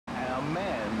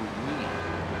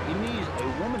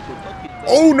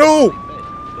Oh no!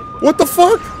 What the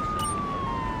fuck?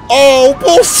 Oh,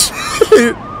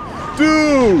 bullshit!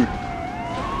 Dude!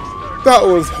 That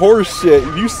was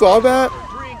horseshit. You saw that?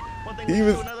 He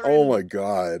was... Oh my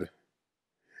god.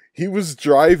 He was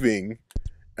driving,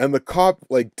 and the cop,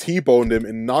 like, T-boned him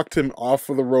and knocked him off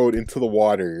of the road into the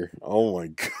water. Oh my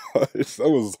gosh. That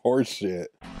was horseshit.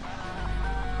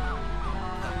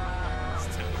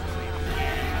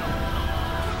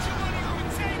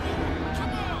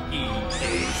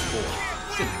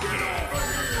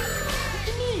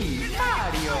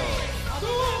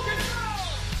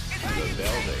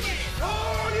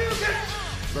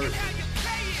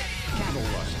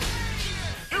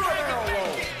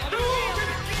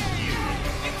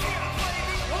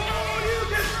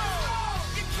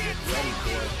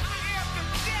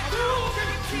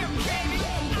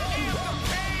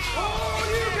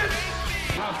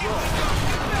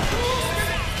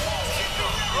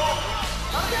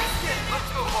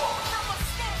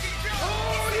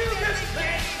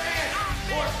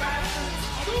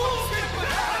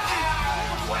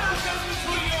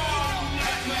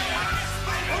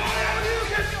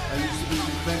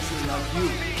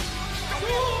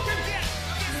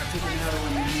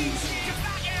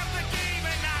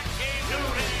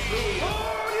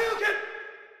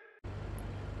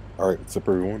 Alright, what's up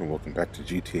everyone, and welcome back to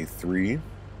GTA 3.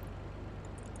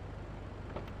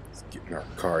 Let's get in our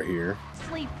car here.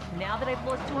 Sleep. Now that I've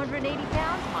lost 280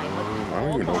 pounds, my husband's I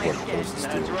don't even know what I'm supposed to do.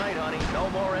 That's right, honey.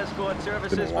 No more escort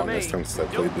services It's been a long time since I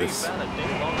played this. Can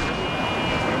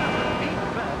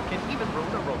even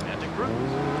ruin a romantic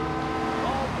cruise.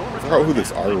 I forgot who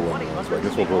this R one was, but I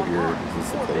guess we'll go here. This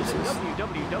is the closest.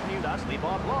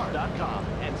 www.sleepofflorida.com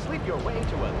and sleep your way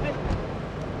to a fit.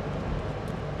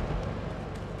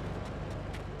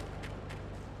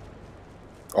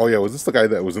 Oh yeah, was this the guy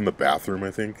that was in the bathroom,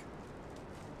 I think?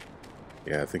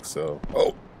 Yeah, I think so.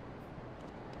 Oh!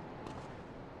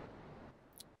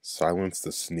 Silence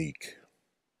the sneak.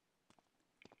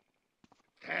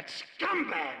 That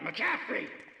scumbag, McCaffrey!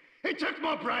 He took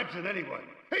more bribes than anyone.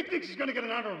 He thinks he's gonna get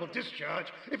an honorable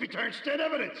discharge if he turns state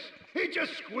evidence. He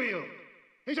just squealed.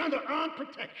 He's under armed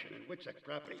protection in Witsec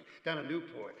property down in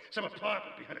Newport. Some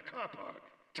apartment behind a car park.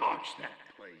 Torch that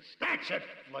place. That's it.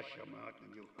 Flush him out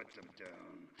and you'll hunt him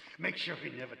down. Make sure he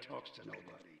never talks to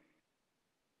nobody.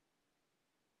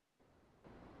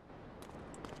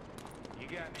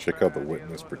 Check out the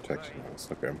witness protection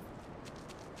list. Okay.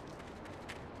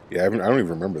 Yeah, I don't even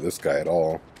remember this guy at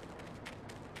all.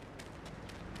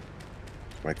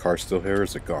 Is my car still here or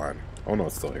is it gone? Oh no,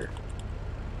 it's still here.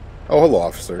 Oh, hello,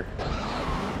 officer.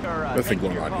 Nothing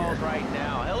going on here.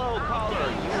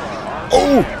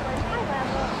 Oh!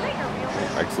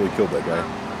 I actually killed that guy.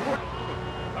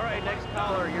 All right, next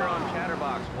caller, you're on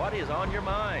Chatterbox. What is on your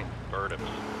mind? Turnips,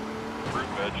 fruit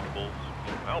vegetables,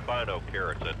 albino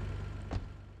carrots, and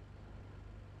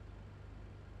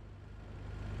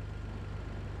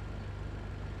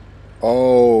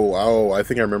Oh, I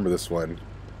think I remember this one. You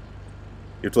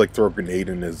have to like throw a grenade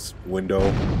in his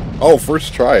window. Oh,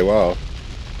 first try, wow.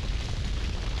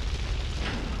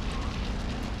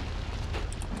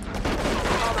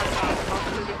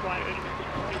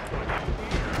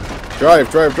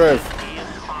 Drive. impossible,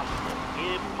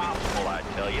 I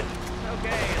tell you.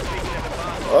 Okay, and speaking of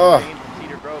impossible, Jane from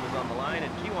Cedar Grove is on the line,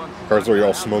 and she wants to Cars talk are all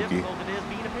about how smoky. difficult it is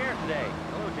being a parent today.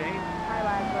 Hello, Jane.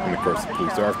 And of course the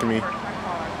police are after me.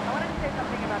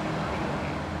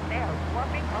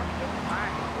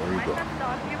 There you go.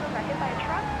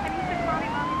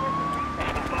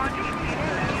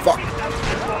 Fuck!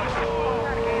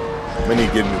 I'm gonna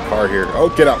get in the car here. Oh,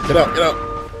 get out!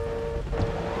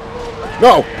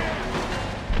 No!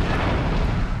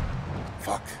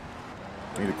 Fuck.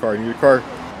 I need a car,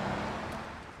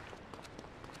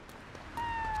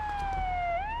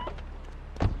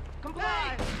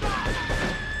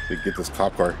 So get this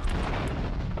cop car.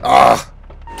 Ah!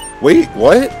 Wait,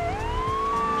 what?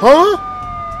 Huh?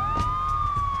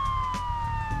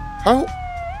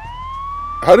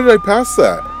 How did I pass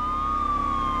that?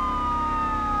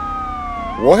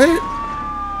 What?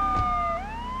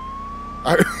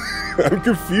 I'm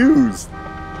confused.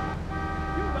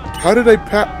 How did I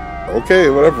pass?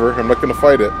 Okay, whatever. I'm not gonna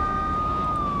fight it.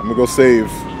 I'm gonna go save.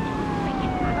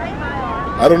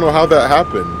 I don't know how that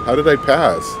happened. How did I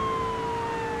pass?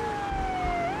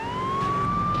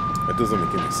 That doesn't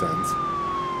make any sense.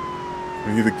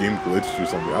 Maybe the game glitched or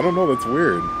something. I don't know, that's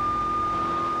weird.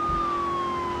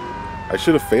 I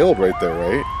should have failed right there,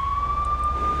 right?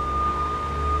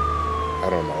 I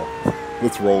don't know.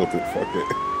 Let's roll with it, fuck it.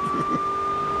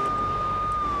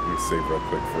 Let me save real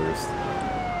quick first.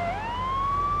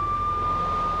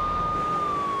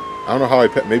 I don't know how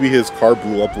maybe his car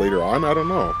blew up later on. I don't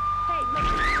know.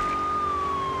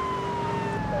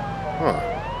 Huh.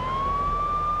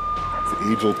 It's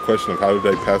the age-old question of how did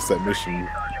I pass that mission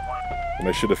when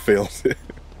I should have failed it.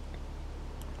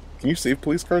 Can you save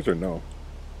police cars or no?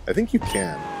 I think you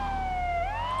can.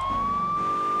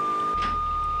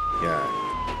 Yeah.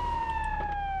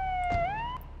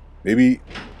 Maybe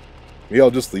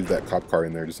I'll just leave that cop car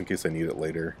in there just in case I need it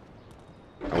later.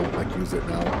 I won't like use it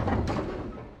now.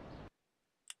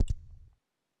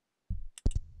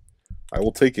 I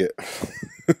will take it.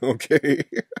 Okay.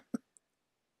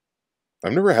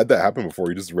 I've never had that happen before.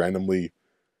 He just randomly...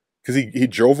 Because he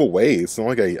drove away. It's not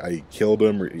like I killed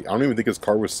him. I don't even think his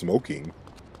car was smoking.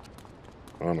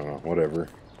 I don't know. Whatever.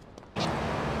 Easy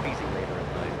later in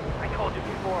life. I told you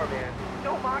before, man.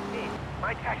 Don't mock me.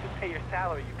 My taxes pay your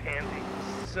salary, you pansy.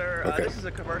 Sir, Okay. this is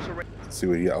a commercial... Let's see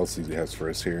what else he has for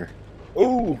us here.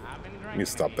 Oh! Let me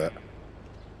stop that.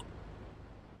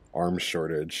 Arms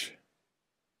shortage.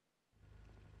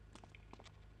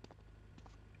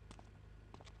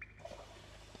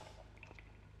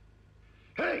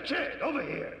 Hey, kid, over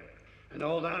here. An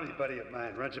old army buddy of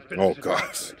mine runs a business in gosh.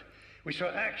 Oxford. We saw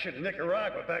action in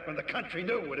Nicaragua back when the country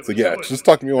knew what it So was yeah, doing. just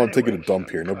talk to me while I'm taking a Anyway, dump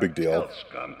some here. No big deal. cartel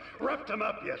scum roughed him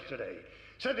up yesterday.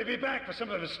 Said they'd be back for some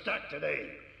of his stock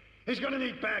today. He's gonna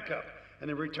need backup,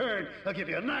 and in return, he'll give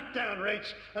you knockdown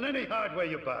rates on any hardware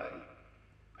you buy.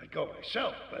 I'd go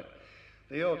myself, but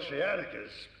the old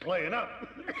sciatica's playing up.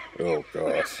 Oh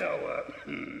gosh. So,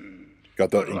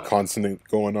 Got that good luck. inconsonant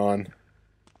going on.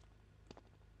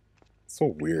 So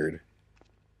weird.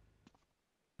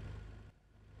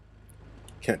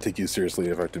 Can't take you seriously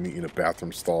if I have to meet you in a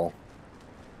bathroom stall.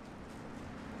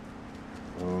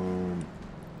 Can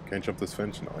I jump this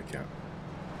fence? No, I can't.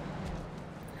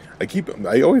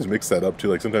 I always mix that up too.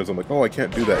 Like sometimes I'm like, oh, I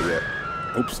can't do that yet.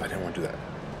 Oops, I didn't want to do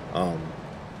that.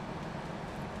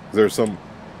 There's some,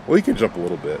 well, you can jump a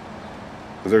little bit.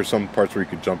 Because there's some parts where you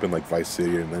could jump in like Vice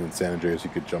City, and then in San Andreas you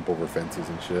could jump over fences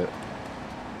and shit.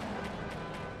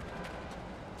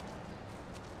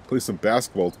 Play some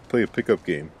basketball, play a pickup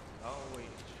game. I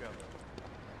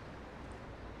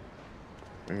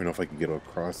don't even know if I can get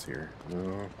across here.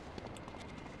 No.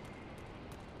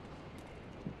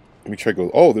 Let me try to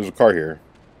go. Oh, there's a car here.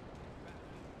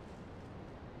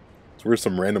 So where's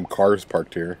some random cars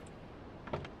parked here?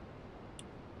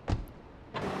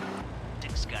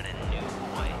 Dick's got a new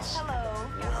voice. Hello.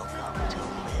 Welcome to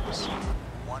Lives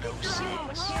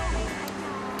 106.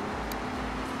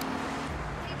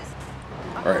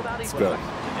 Alright, let's go.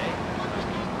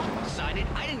 Excited,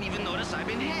 I didn't even notice I've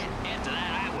been hit. After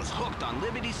that, I was hooked on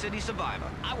Liberty City Survivor.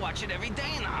 I watch it every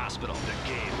day in the hospital. The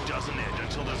game doesn't end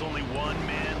until there's only one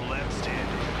man left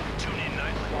standing. Tune in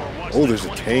nightly or watch Oh, the there's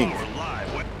a tank. 24-hour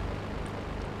live.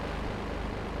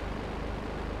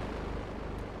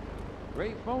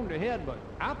 Great phone to head, but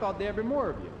I thought there'd be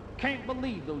more of you. Can't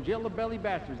believe those yellow belly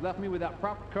bastards left me without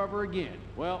proper cover again.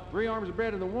 Well, 3 arms are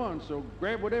better than 1, so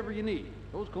grab whatever you need.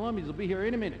 Those Colombians will be here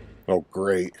any minute. Oh,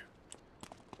 great.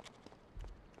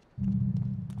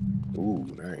 Ooh,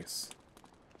 nice.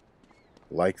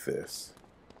 Like this.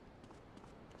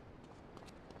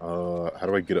 How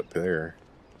do I get up there?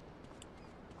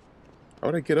 How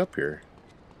would I get up here?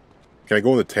 Can I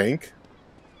go in the tank?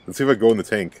 Let's see if I go in the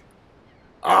tank.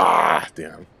 Ah,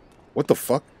 damn. What the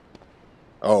fuck?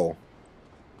 Oh.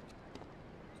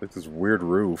 It's like this weird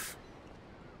roof.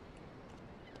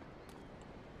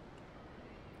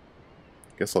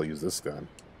 Guess I'll use this gun.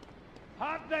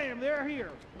 Hot damn, they're here.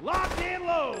 Lock and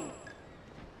load.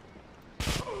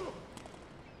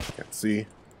 Can't see.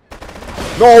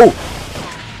 No!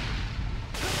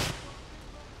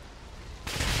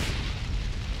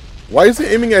 Why is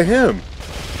it aiming at him?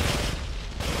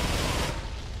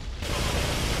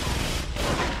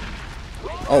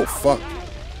 Oh, fuck.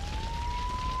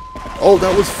 Oh,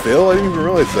 that was Phil? I didn't even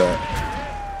realize that.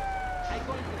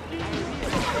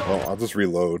 Oh, I'll just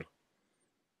reload.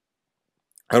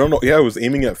 I don't know. Yeah, I was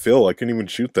aiming at Phil. I couldn't even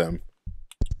shoot them.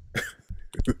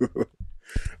 I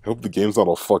hope the game's not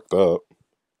all fucked up.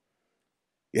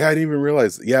 Yeah, I didn't even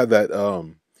realize. Yeah,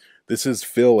 that this is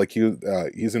Phil. Like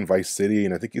he's in Vice City,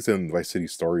 and I think he's in Vice City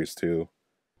Stories too.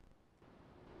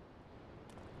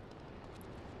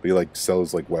 But he like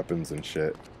sells like weapons and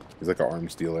shit. He's like an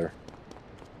arms dealer.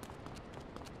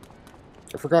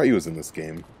 I forgot he was in this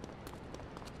game.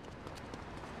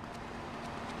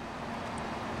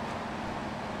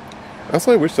 That's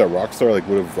why I wish that Rockstar like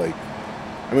would have like.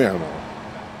 I mean, I don't know.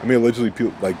 I mean, allegedly,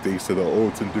 people like they said, "Oh,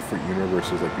 it's in different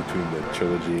universes, like between the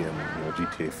trilogy and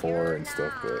GTA 4 and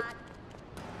stuff." But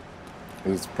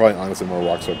it's probably honestly more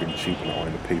Rockstar being cheap and not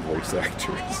wanting to pay voice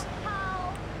actors.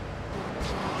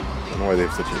 don't know why they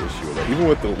have such an issue with that. Even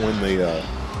with when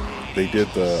they did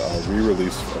the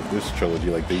re-release of this trilogy,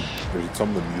 like there's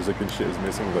some of the music and shit is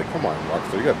missing. Like, come on,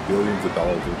 Rockstar, you got billions of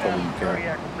dollars and tell me you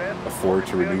can't afford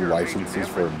to renew licenses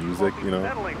for music, you know?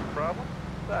 That ain't the problem.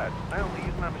 Besides, I only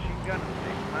use my machine gun to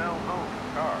save my own home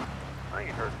and car. I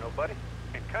ain't hurting nobody.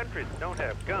 In countries that don't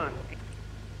have guns.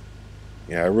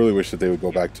 Yeah, I really wish that they would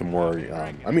go back to more.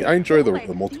 I mean, I enjoy the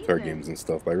multiplayer games and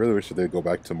stuff, but I really wish that they'd go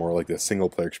back to more like the single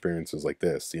player experiences like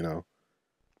this, you know?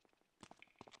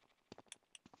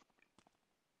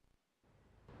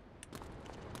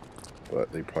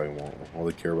 But they probably won't. All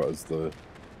they care about is the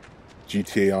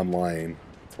GTA Online.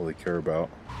 That's all they care about.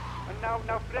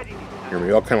 Here,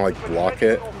 maybe I'll kind of like block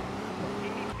it.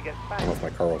 I don't know if my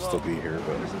car will still be here,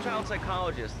 but there's some child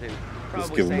psychologists who just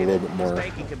probably give them a say little that bit more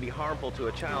spanking can be harmful to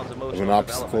a child's of emotional an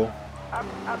obstacle.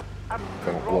 development.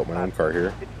 Kind of blow up my own car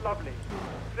here. It's lovely.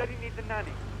 Freddy needs a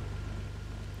nanny.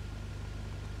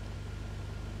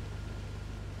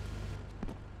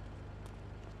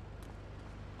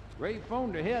 Ray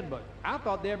phoned ahead, but I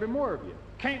thought there'd be more of you.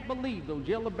 Can't believe those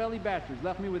yellow belly bastards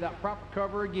left me without proper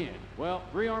cover again. Well,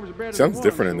 3 arms are better than Sounds one,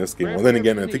 different in so this game. grab Well, then whatever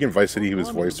again, you I think need. in Vice City he was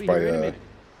Columbia's voiced will by be here any minute.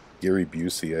 Gary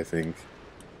Busey, I think.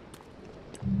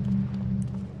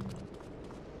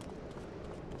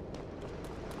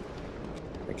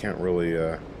 I can't really,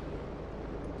 know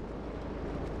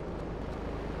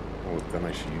what gun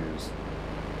I should use.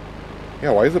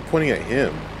 Yeah, why is it pointing at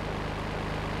him?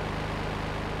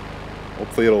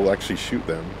 Hopefully it'll actually shoot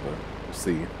them, but we'll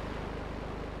see.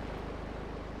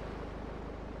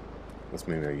 Let's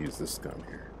maybe I use this gun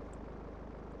here.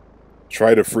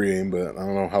 Try to free aim, but I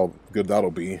don't know how good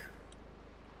that'll be.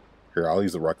 Here, I'll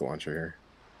use the rocket launcher here.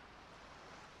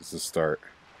 This is start.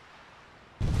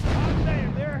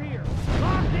 They're here.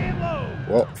 Locked and low.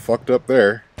 Well, fucked up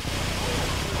there.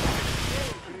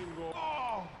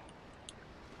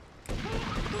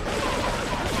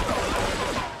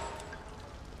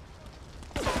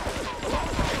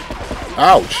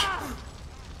 Ouch!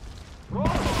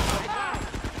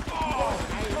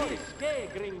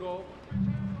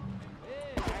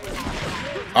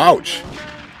 Ouch!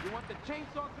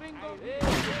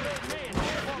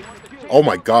 Oh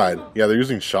my god. Yeah, they're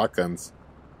using shotguns.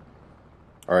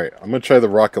 Alright, I'm gonna try the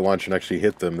rocket launcher and actually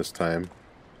hit them this time.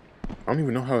 I don't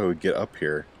even know how I would get up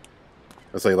here.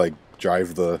 Unless I, like,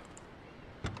 drive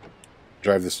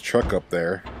this truck up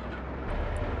there.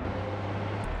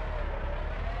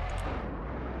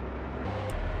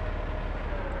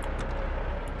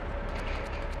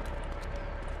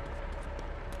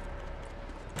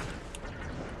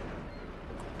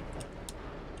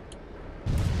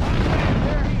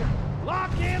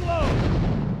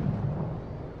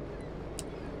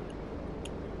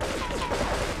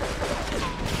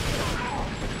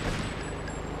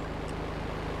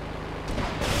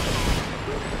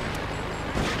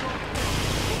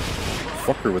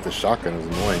 Fucker with the shotgun is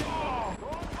annoying.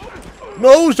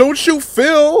 No, don't shoot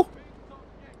Phil!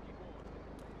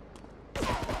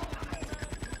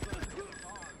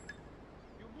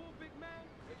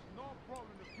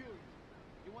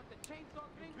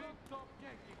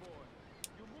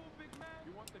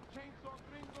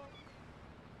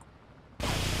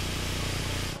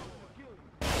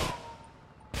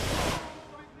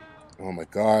 Oh my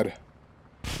god.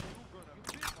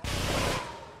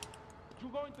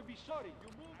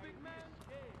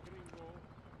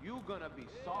 You gonna be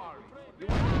sorry.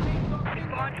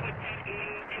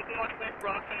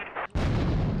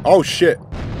 Oh shit.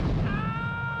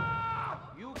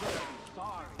 You gonna be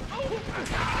sorry.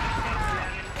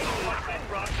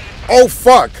 Oh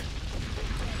fuck!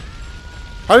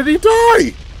 How did he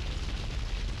die?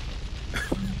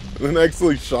 Then I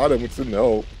actually shot him, which didn't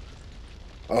help.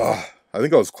 I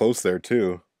think I was close there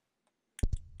too.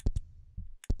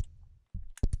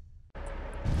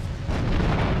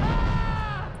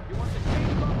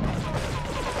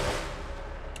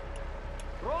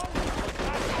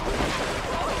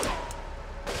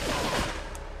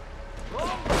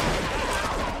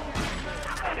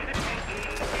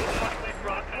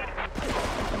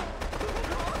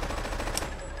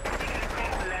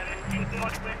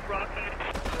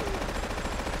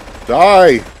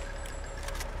 Die!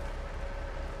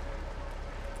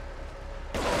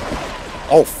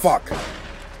 Oh, fuck.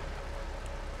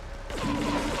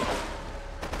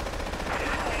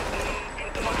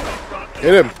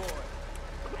 Hit him.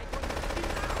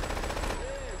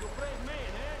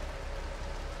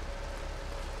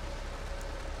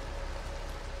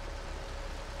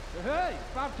 Hey,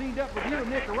 if I teamed up with you in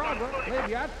Nicaragua,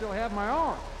 maybe I'd still have my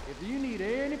arm. If you need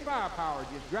any firepower,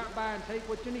 just drop by and take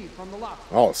what you need from the locker.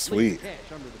 Oh, sweet. Leave the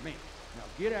cash under the bench. Now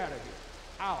get out of here.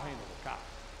 I'll handle the cops.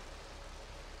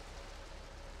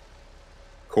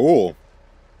 Cool.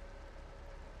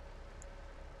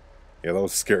 Yeah, that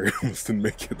was scary. Almost didn't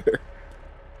make it there.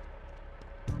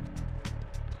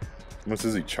 How much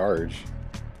does he charge?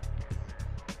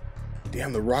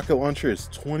 Damn, the rocket launcher is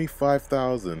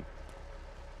 25,000.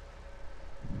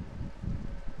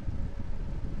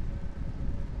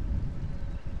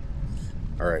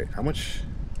 Alright, how much?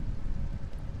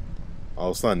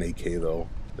 Oh, it's not an AK though.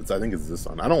 I think it's this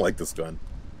one. I don't like this gun.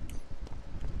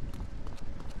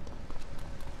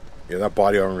 Yeah, that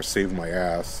body armor saved my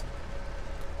ass.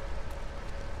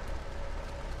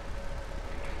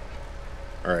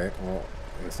 Alright, well,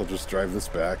 I guess I'll just drive this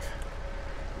back.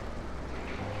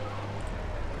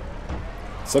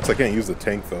 Sucks I can't use the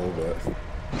tank though, but...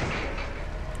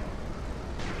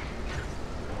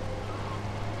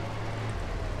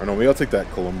 Or no, maybe I'll take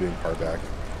that Colombian car back.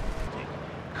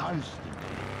 Constantly.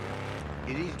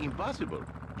 It is impossible.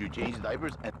 You change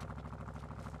diapers and...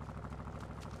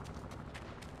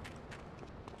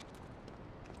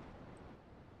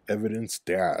 Evidence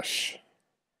dash.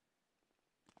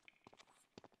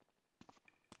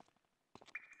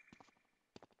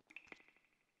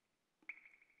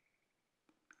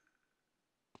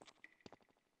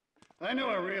 I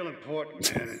know a real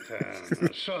important man in town.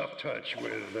 A soft touch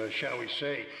with, shall we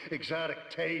say, exotic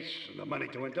tastes and the money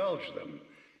to indulge them.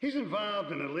 He's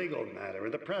involved in a legal matter,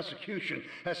 and the prosecution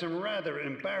has some rather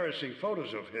embarrassing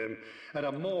photos of him at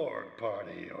a morgue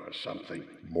party or something.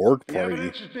 Morgue The party?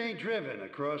 evidence is being driven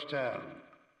across town.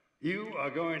 You are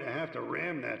going to have to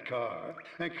ram that car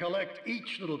and collect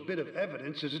each little bit of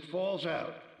evidence as it falls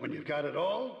out. When you've got it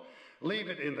all, leave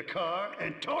it in the car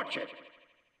and torch it.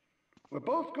 We're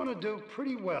both gonna do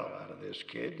pretty well out of this,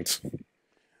 kid.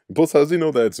 Plus, how does he know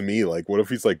that it's me? Like, what if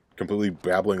he's, like, completely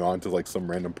babbling on to, like,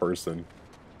 some random person?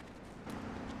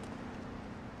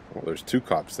 Well, there's two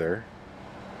cops there.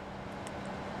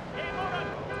 I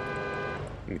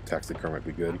think a taxi car might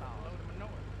be good.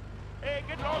 Hey,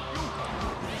 get lost, you!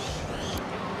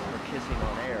 We're kissing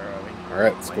on air, are we?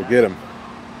 Alright, let's go get him.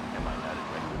 Am I not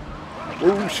at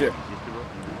Oh, shit.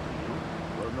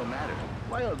 Well, no matter.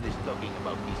 Why are they talking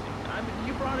about kissing? I mean,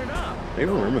 you brought it up. I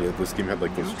even remember that this game had,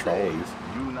 like, those You say trolleys.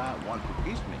 You not want to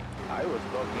kiss me. I was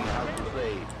talking how to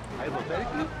say,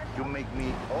 hypothetically, you make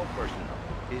me all personal.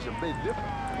 It's a bit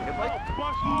different. If I...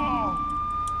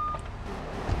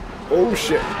 Oh,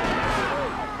 shit.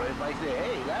 But if I say,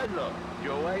 hey, landlord,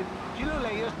 your wife, she looked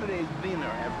like yesterday's dinner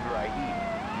after I eat.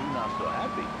 You're not so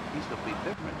happy. It's a bit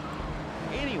different.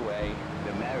 Anyway,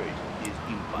 the marriage is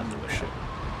impossible. Shit.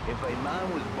 If a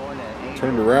man was born an angel,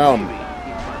 Turned around. maybe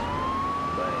it's possible.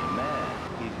 But a man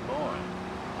is born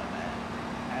a man.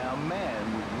 And a man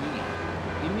with needs.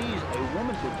 He needs a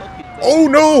woman to touch his face. Oh,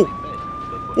 no!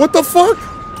 What the fuck?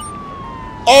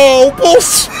 Oh,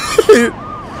 bullshit!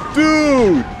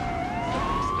 Dude!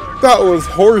 That was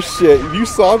horseshit. You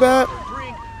saw that?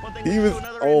 He was...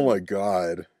 Oh my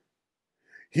god.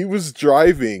 He was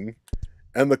driving,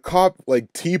 and the cop,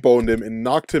 like, T-boned him and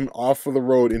knocked him off of the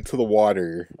road into the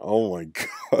water. Oh my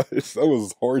gosh. That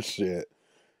was horseshit.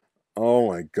 Oh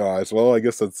my gosh. Well, I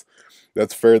guess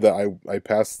that's fair that I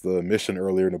passed the mission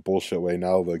earlier in a bullshit way.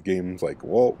 Now the game's like,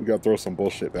 well, we gotta throw some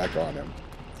bullshit back on him.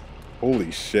 Holy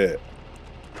shit.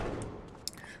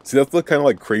 See, that's the kind of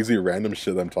like crazy random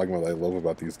shit that I'm talking about that I love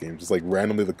about these games. It's like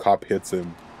randomly the cop hits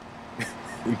him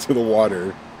into the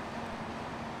water.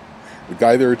 The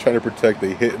guy they were trying to protect,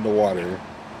 they hit in the water.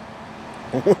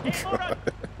 Oh my god.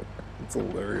 It's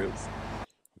hilarious.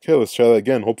 Okay, let's try that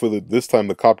again. Hopefully this time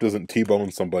the cop doesn't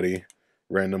T-bone somebody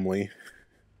randomly.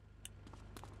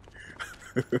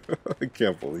 I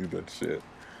can't believe that shit.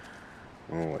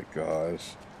 Oh my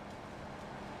gosh.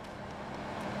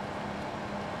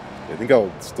 I think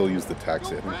I'll still use the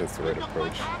taxi. I think that's the right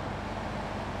approach.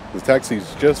 The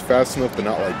taxi's just fast enough, but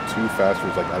not like too fast where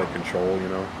it's like out of control, you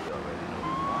know?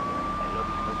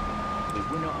 The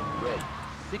winner of bread,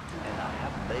 6.5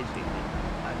 days in it.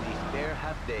 And the spare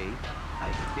half day,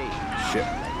 I stayed. Shit. I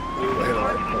hit a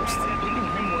right post.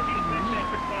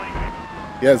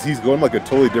 Yes, he's going like a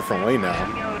totally different way now.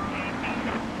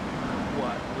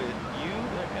 What, with you?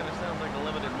 That kind of sounds like a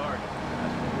limited market.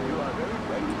 You are very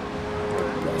ready.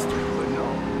 Bastard. But no,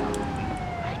 not with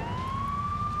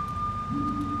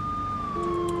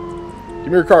me.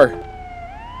 Give me your car.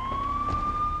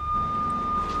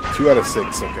 2 out of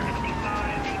 6, okay.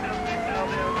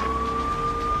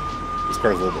 This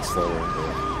car's a little bit slower.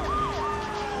 But...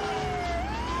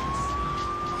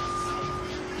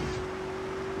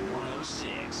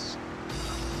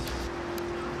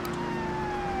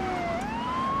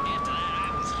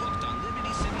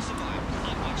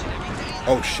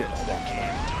 Oh shit, hold on.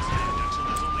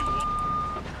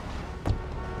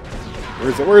 Where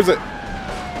is it? Where is it?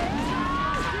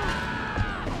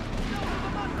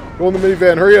 Go in the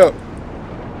minivan, hurry up.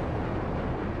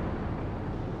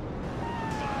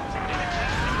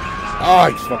 Ah,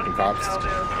 you fucking cops. I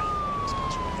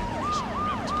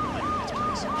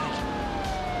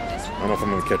don't know if I'm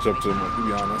gonna catch up to him, to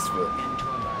be honest, but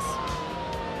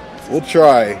we'll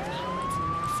try.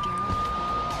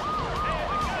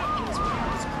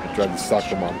 I'll drive the stock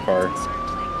mom car.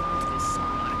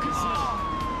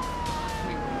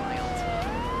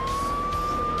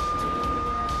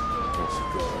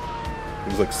 It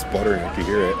was like sputtering, I could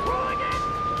hear it.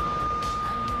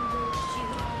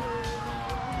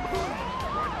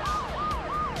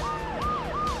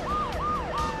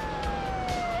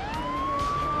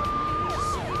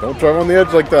 Don't drive on the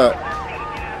edge like that.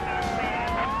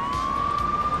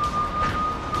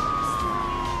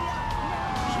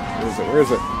 Where is it? Where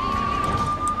is it?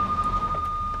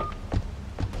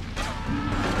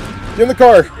 Get in the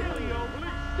car!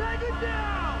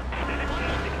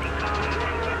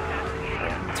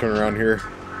 Turn around here.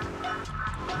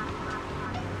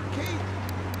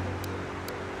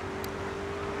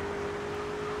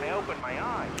 I opened my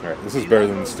eyes. Alright, this is better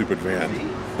than the stupid van. I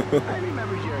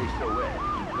remember Jerry so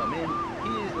well. You come in, he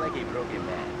is like a broken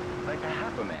man, like a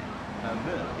half a man, a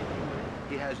mill.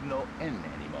 He has no end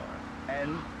anymore.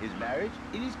 And his marriage,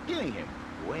 it is killing him.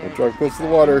 Don't drive close to the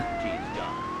water. She is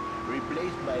gone,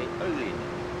 replaced by ugliness.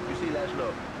 You see,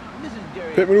 Laszlo, Mrs.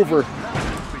 Jerry. Pit maneuver.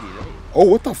 Oh,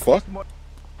 what the fuck?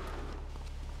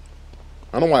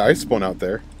 I don't know why I spun out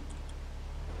there.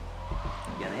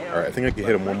 Alright, I think I can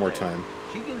hit him one more time.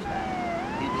 She gives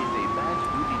back. It is a man's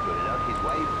duty to let out his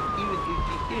wife, even if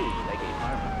she is like a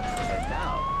farmer. And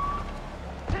now...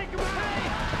 Take him away!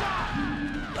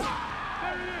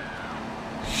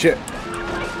 Shit.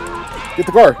 Get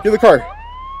the car! Get the car!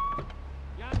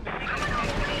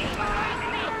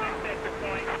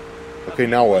 Okay,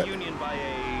 now what?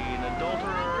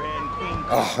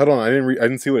 Oh, hold on. I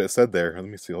didn't see what it said there. Let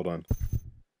me see. Hold on.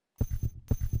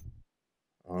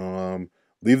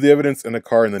 Leave the evidence in a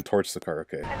car and then torch the car.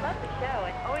 Okay. I love the show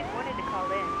and always wanted to call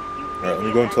in. Alright, let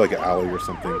me go into like an alley or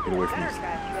something. Get away from these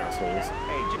assholes.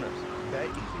 Hey, Jonas, that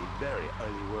is a very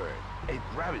ugly word. A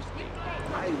travesty.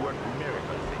 I work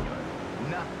miracles, senor.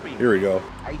 Nothing. Here we go.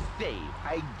 I say,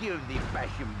 I give the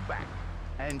fashion back.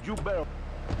 And you better...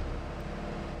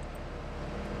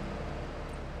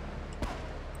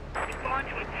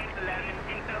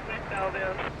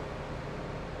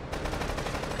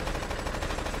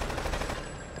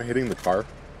 Am I hitting the car?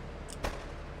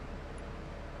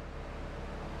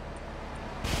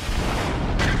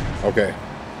 Okay.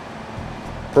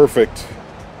 Perfect.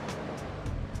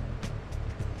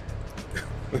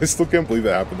 I still can't believe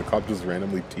that happened. The cop just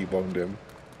randomly T-boned him.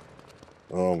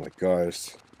 Oh my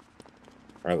gosh.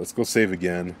 Alright, let's go save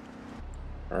again.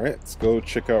 Alright, let's go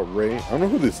check out Ray. I don't know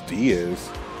who this D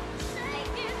is.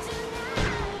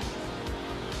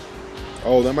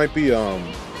 Oh, that might be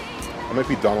Donald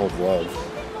Love.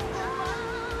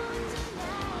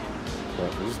 But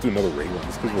we'll just do another Ray one,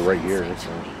 just because we're right here, so.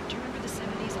 Do you remember the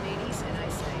 70s and 80s? And I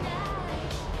say,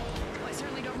 well, I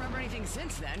certainly don't remember anything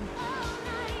since then.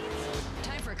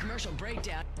 Time for a commercial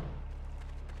breakdown.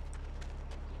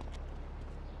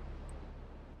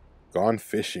 Gone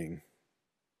fishing.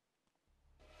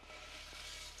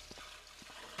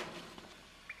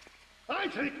 I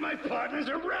think my partner's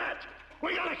a rat.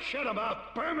 We gotta shut him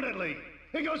up permanently.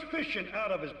 He goes fishing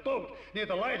out of his boat near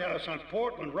the lighthouse on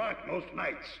Portland Rock most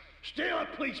nights. Steal a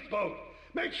police boat.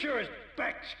 Make sure his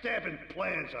backstabbing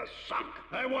plans are sunk.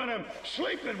 I want him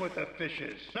sleeping with the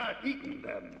fishes, not eating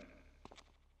them.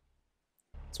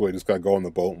 So we just gotta go on the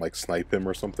boat and like snipe him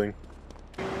or something.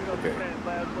 Okay.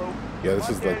 Yeah, this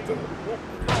is like the...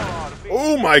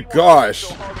 Oh my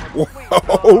gosh!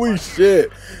 Holy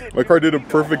shit! My car did a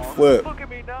perfect flip.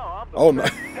 Oh no!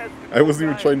 I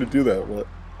wasn't even trying to do that. What?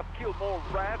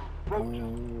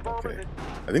 Okay.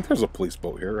 I think there's a police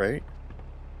boat here, right?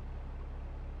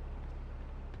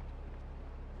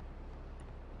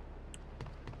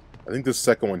 I think this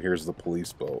second one here is the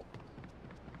police boat.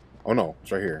 Oh no,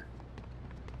 it's right here.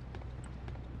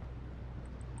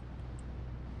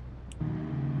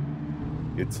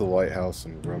 Get to the lighthouse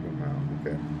and rub him out.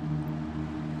 Okay.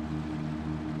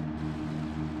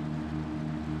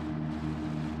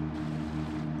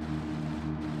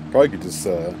 Probably could just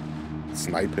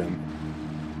snipe him.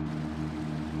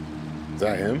 Is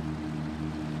that him?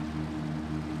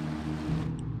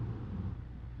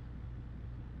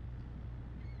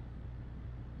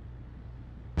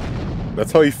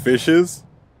 That's how he fishes?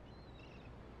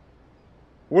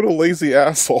 What a lazy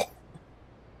asshole.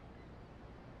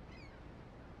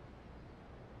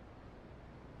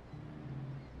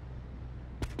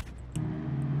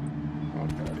 Oh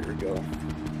god, here we go.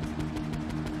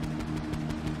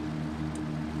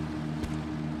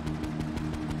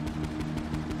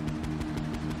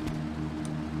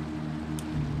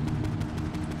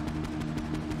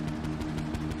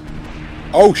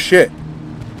 Oh shit!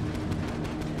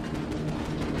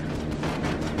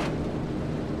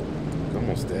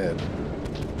 Almost dead.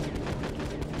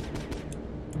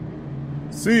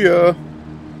 See ya!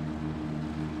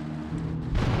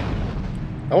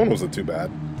 That one wasn't too bad.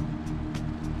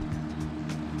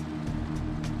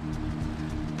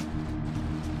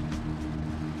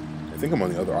 I think I'm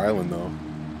on the other island though.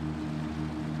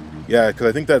 Yeah, because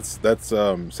I think that's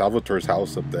Salvatore's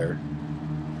house up there.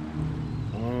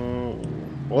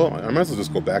 Well, I might as well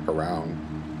just go back around.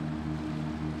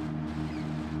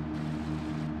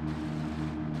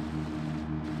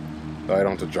 So I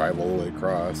don't have to drive all the way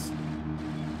across.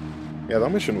 Yeah, that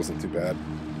mission wasn't too bad.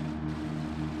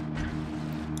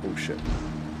 Oh shit. I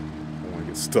don't want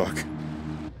to get stuck.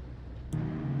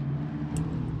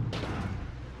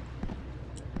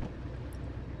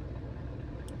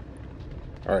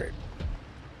 Alright.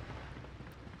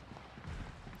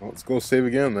 Well, let's go save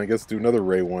again. I guess do another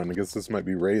Ray one. I guess this might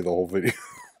be Ray the whole video.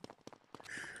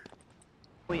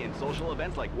 In social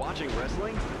events like watching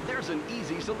wrestling, there's an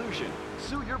easy solution.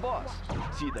 Sue your boss.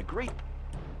 See the great...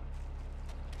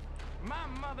 My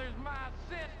mother's my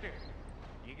sister.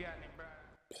 You got any brother?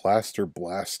 Plaster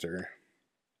Blaster.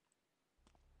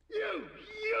 You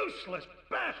useless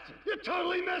bastard! You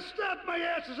totally messed up! My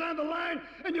ass is on the line,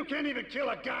 and you can't even kill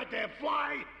a goddamn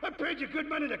fly! I paid you good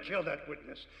money to kill that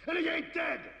witness, and he ain't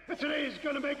dead! And today he's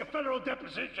gonna make a federal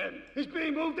deposition! He's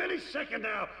being moved any second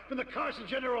now from the Carson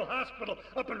General Hospital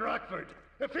up in Rockford.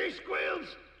 If he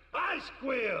squeals, I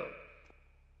squeal!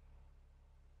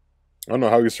 I don't know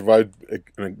how he survived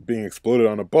being exploded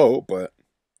on a boat, but...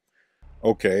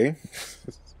 okay.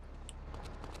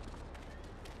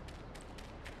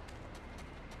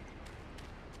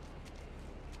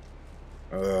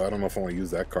 I don't know if I want to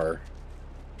use that car.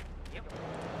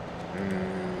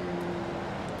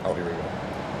 Oh, here we go.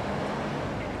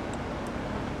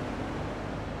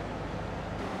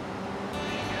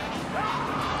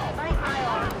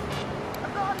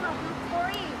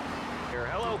 Here,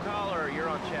 hello caller, you're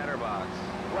on Chatterbox.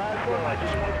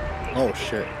 Oh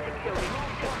shit.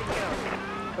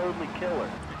 Totally killer.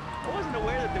 I wasn't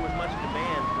aware that there was much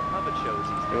demand for puppet shows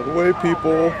these days. Get away,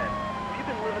 people.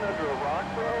 You've been living under a rock,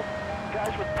 bro?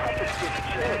 Guys with puppets get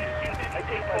chicks. I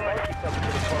take my Mikey puppet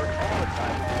to the park all the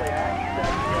time to play hockey,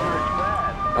 that's together, it's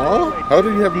rad. Oh? How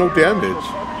did he have no damage? We'll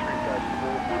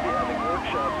be having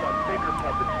workshops on bigger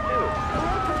puppets too.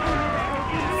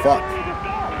 Fuck.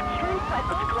 Street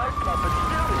puppets, collect puppets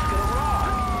too. It's gonna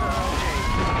rock.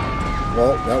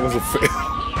 Well, that was a fail.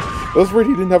 That was weird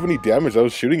he didn't have any damage. I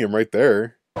was shooting him right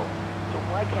there. So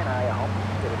why can't I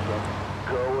almost get it from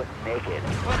go naked?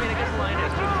 Well, I mean, I guess line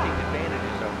has two distinct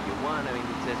advantages over you. One, I mean,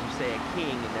 it says you say a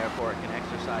king, and therefore it can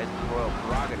exercise the royal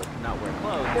prerogative to not wear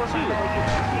clothes. And two,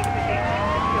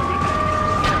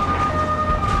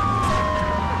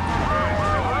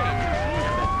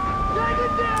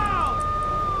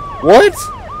 What?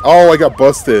 Oh, I got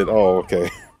busted. Oh, okay.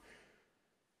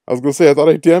 I was gonna say, I thought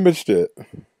I damaged it.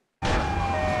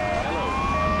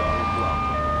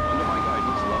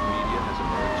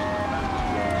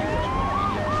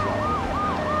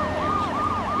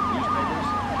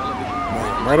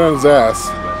 Right on his ass.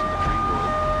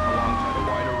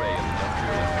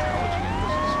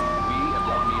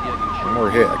 One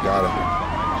more hit, I got him.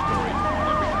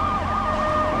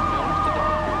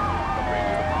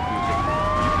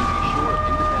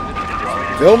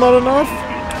 Still not enough?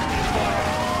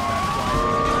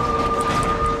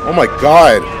 Oh my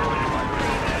god.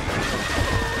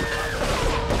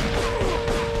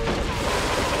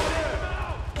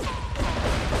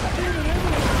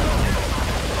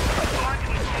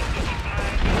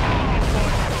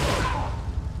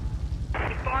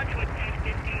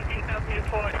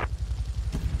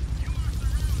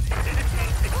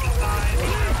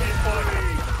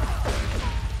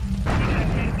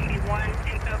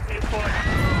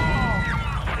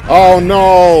 Oh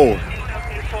no!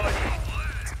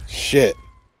 Shit.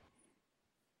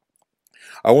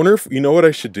 I wonder if, you know what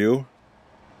I should do?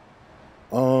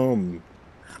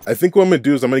 I think what I'm gonna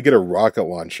do is I'm gonna get a rocket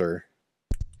launcher.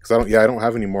 Cause I don't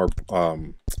have any more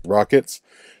rockets.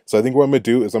 So I think what I'm gonna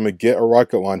do is I'm gonna get a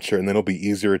rocket launcher, and then it'll be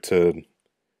easier to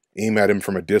aim at him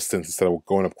from a distance instead of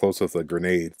going up close with a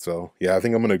grenade. So yeah, I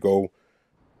think I'm gonna go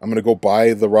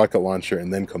buy the rocket launcher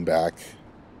and then come back.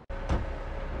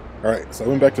 Alright, so I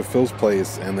went back to Phil's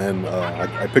place, and then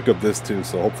I picked up this too,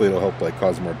 so hopefully it'll help like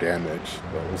cause more damage,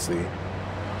 but we'll see.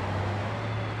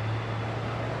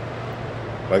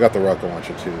 But I got the rocket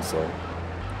launcher too, so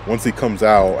once he comes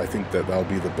out, I think that'll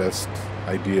be the best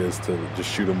idea, is to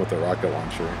just shoot him with a rocket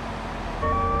launcher.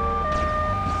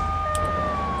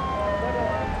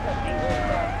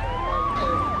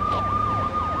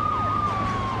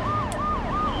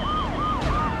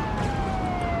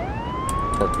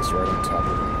 just right on top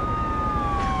of him.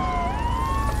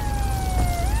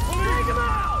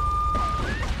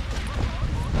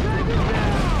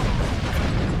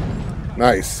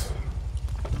 Nice.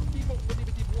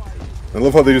 I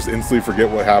love how they just instantly forget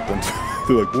what happened.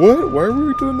 They're like, what? Why were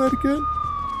we doing that again?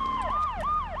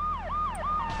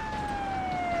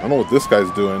 I don't know what this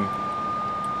guy's doing.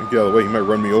 Get out of the way, he might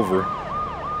run me over.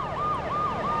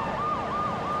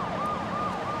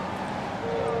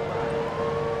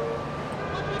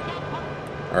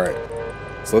 Alright.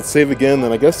 So let's save again,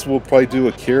 then I guess we'll probably do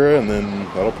Akira, and then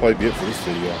that'll probably be it for this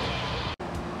video.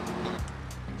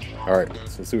 Alright,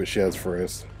 so let's see what she has for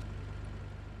us.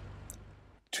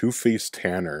 Two-Faced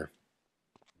Tanner.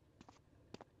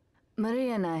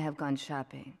 Maria and I have gone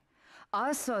shopping.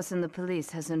 Our source in the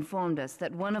police has informed us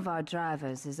that one of our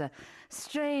drivers is a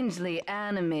strangely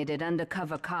animated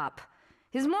undercover cop.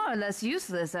 He's more or less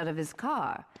useless out of his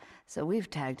car, so we've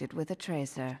tagged it with a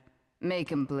tracer. Make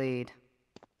him bleed.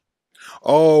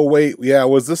 Oh, wait, yeah,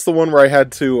 was this the one where I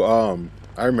had to,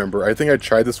 I remember. I think I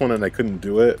tried this one and I couldn't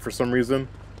do it for some reason.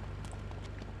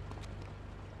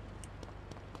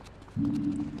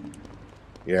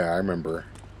 Yeah, I remember.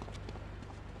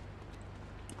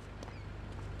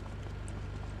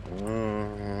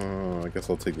 I guess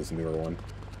I'll take this newer one.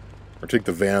 Or take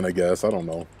the van, I guess. I don't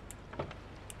know.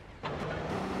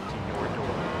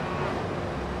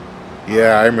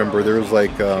 Yeah, I remember. There was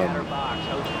like,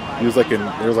 he was like in,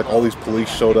 there was like all these police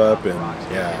showed up and,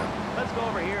 yeah. Let's go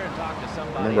over here and talk to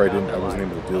somebody. I remember I wasn't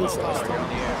able to do this last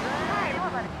time.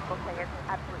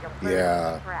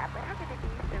 Yeah.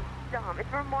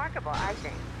 It's remarkable, I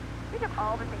think. Think of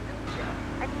all the things that we do.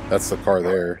 I mean, That's the car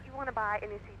there. If you want to buy a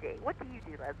new CD, what do you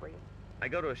do, Leslie? I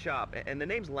go to a shop, and the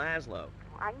name's Laszlo.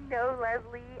 I know,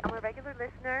 Leslie. I'm a regular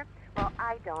listener. Well,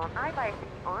 I don't. I buy a CD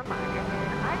online, and then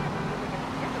I have to look at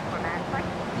the digital format. It's like...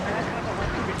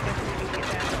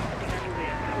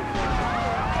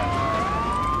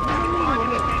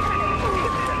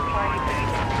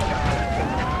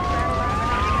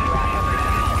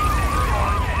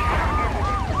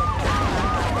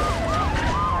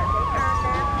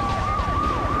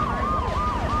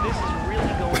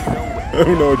 I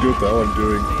have no idea what the hell I'm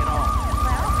doing.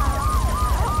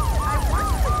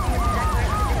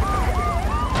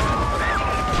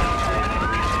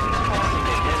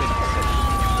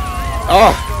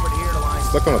 Ah!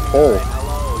 Stuck on a pole.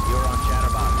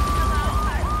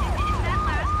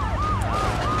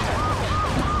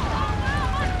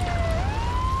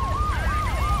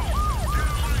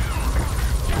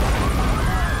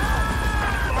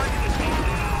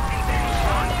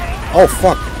 Oh,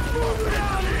 fuck.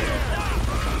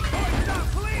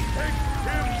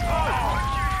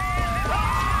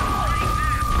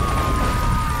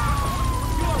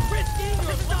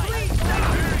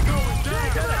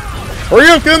 Hurry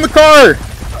up, get in the car!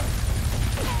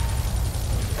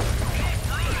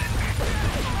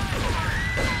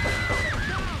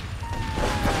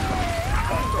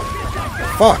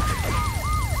 Fuck.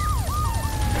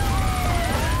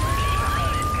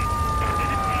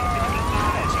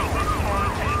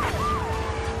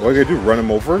 What do I gotta do, run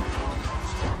him over?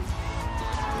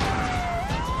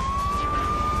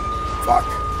 Fuck.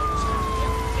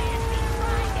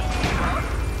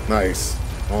 Nice.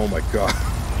 Oh my god.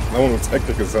 That one was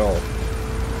hectic as hell.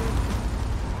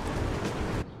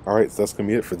 Alright, so that's going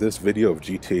to be it for this video of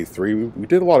GTA 3. We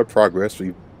did a lot of progress.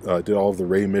 We did all of the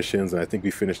Ray missions, and I think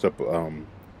we finished up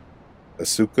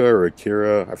Asuka or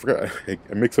Akira. I forgot. I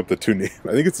mix up the two names.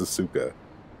 I think it's Asuka.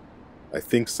 I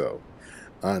think so.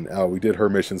 And we did her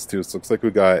missions too. So it looks like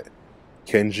we got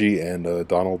Kenji and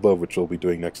Donald Love, which we'll be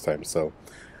doing next time. So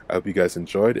I hope you guys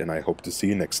enjoyed, and I hope to see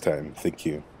you next time. Thank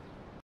you.